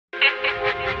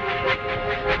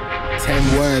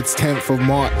10 words, 10th of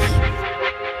March.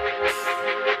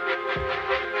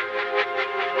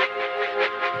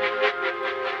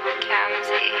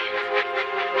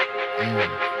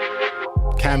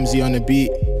 Camzy on the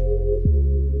beat.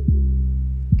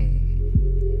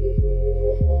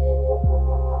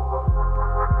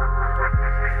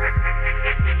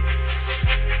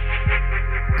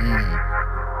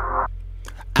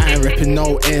 I ain't repping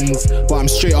no ends, but I'm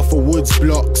straight off of Woods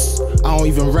blocks. I don't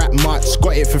even rap much,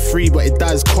 got it for free but it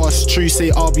does cost. True say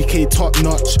RBK top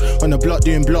notch, on the block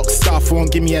doing block stuff.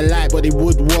 Won't give me a like but they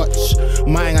would watch.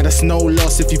 Mine, that's no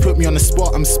loss, if you put me on the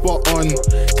spot I'm spot on.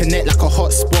 Connect like a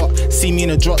hot spot, see me in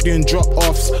a drop doing drop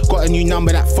offs. Got a new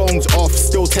number, that phone's off,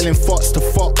 still telling fots to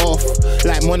fuck off.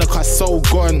 Like Monica so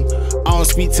gone, I don't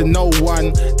speak to no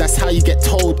one. That's how you get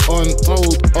told on.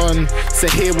 So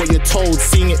hear what you're told,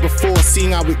 seen it before,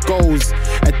 seeing how it goes.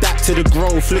 Adapt to the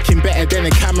growth, looking better than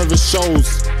the camera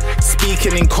shows.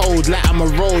 Speaking in code like I'm a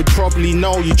road, probably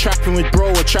know you trapping with bro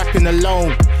or trapping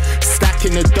alone.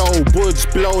 Stacking the dough, woods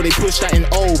blow, they push that in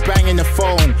O, banging the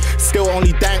phone. Still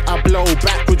only dank I blow,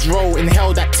 backwards roll,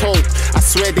 inhale that toke. I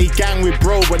swear they gang with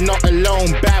bro but not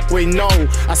alone, bad boy no.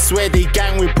 I swear they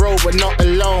gang with bro but not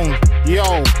alone,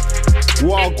 yo.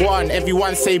 Wagwan,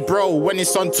 everyone say bro, when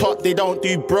it's on top they don't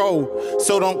do bro.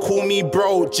 So don't call me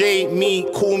bro, J,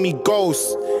 me, call me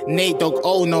ghost. Nate Dogg,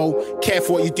 oh no,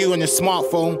 careful what you do on your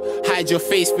smartphone. Hide your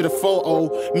face for the photo,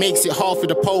 makes it hard for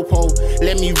the popo.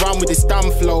 Let me run with this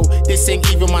dumb flow, this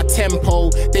ain't even my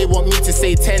tempo. They want me to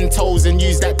say 10 toes and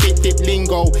use that bit dip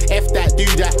lingo. F that, do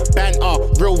that, banter,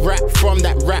 real rap from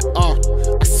that rapper.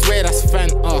 I swear that's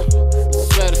Fanta, I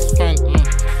swear that's Fanta.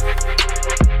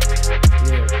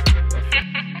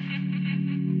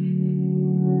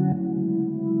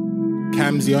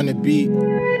 Camzy on the beat,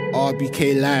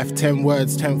 Rbklife, 10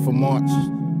 words, 10th of March.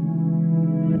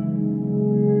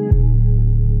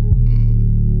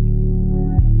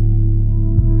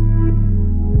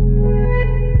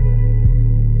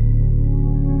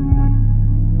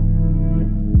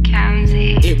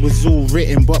 Camzy. It was all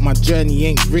written, but my journey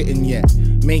ain't written yet.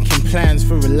 Making plans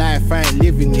for a life I ain't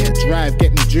living yet. Drive,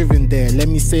 get me driven there. Let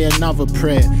me say another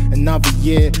prayer, another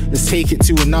year. Let's take it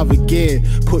to another gear.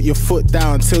 Put your foot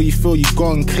down till you feel you've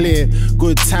gone clear.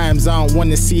 Good times, I don't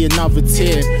wanna see another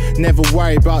tear. Never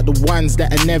worry about the ones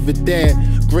that are never there.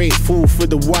 Grateful for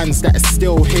the ones that are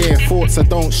still here. Thoughts I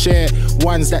don't share,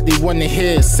 ones that they wanna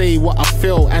hear. Say what I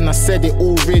feel and I said it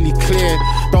all really clear.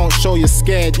 Don't show you're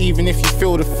scared even if you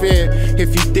feel the fear.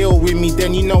 If you deal with me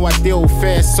then you know I deal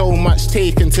fair. So much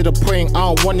taken to the point I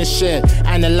don't wanna share.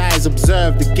 Analyze,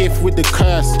 observe, the gift with the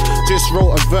curse. Just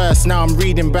wrote a verse, now I'm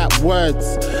reading back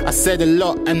words. I said a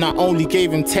lot and I only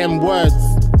gave him 10 words.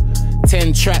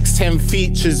 10 tracks, 10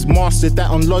 features, mastered that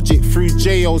on Logic through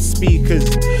J.O. speakers.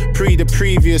 Pre the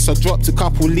previous, I dropped a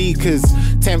couple leakers.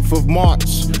 10th of March,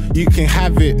 you can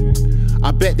have it.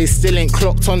 I bet they still ain't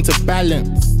clocked onto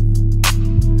balance.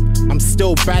 I'm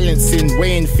still balancing,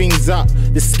 weighing things up.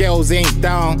 The scales ain't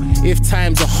down. If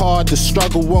times are hard, the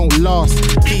struggle won't last.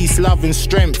 Peace, love and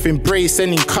strength, embrace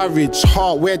and encourage.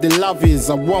 Heart where the love is,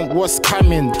 I want what's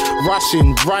coming.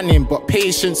 Rushing, running, but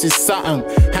patience is something.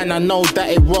 And I know that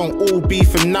it won't all be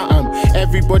for nothing.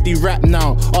 Everybody rap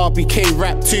now, RBK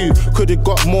rap too. Could've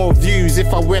got more views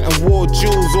if I went and wore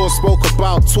jewels or spoke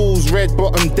about tools, red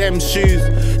bottom them shoes.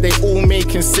 They all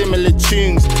making similar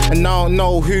tunes and I don't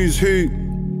know who's who.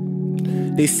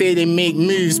 They say they make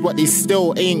moves, but they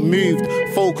still ain't moved.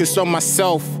 Focus on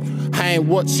myself, I ain't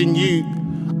watching you.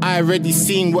 I already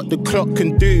seen what the clock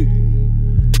can do,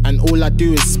 and all I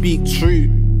do is speak true.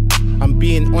 I'm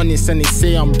being honest and they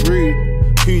say I'm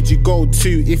rude. Who'd you go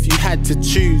to if you had to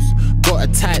choose? Got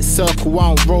a tight circle,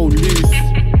 I don't roll loose.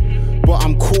 But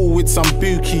I'm cool with some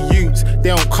bookie youths. They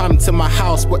don't come to my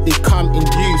house, but they come in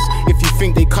use. If you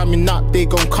think they coming up, they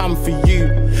gon' come for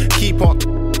you. Keep on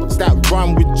that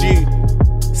run with you.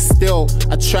 Still,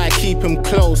 I try keep them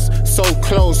close, so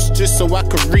close, just so I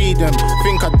could read them.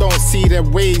 Think I don't see their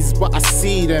ways, but I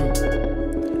see them.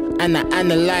 And I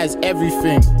analyze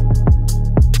everything.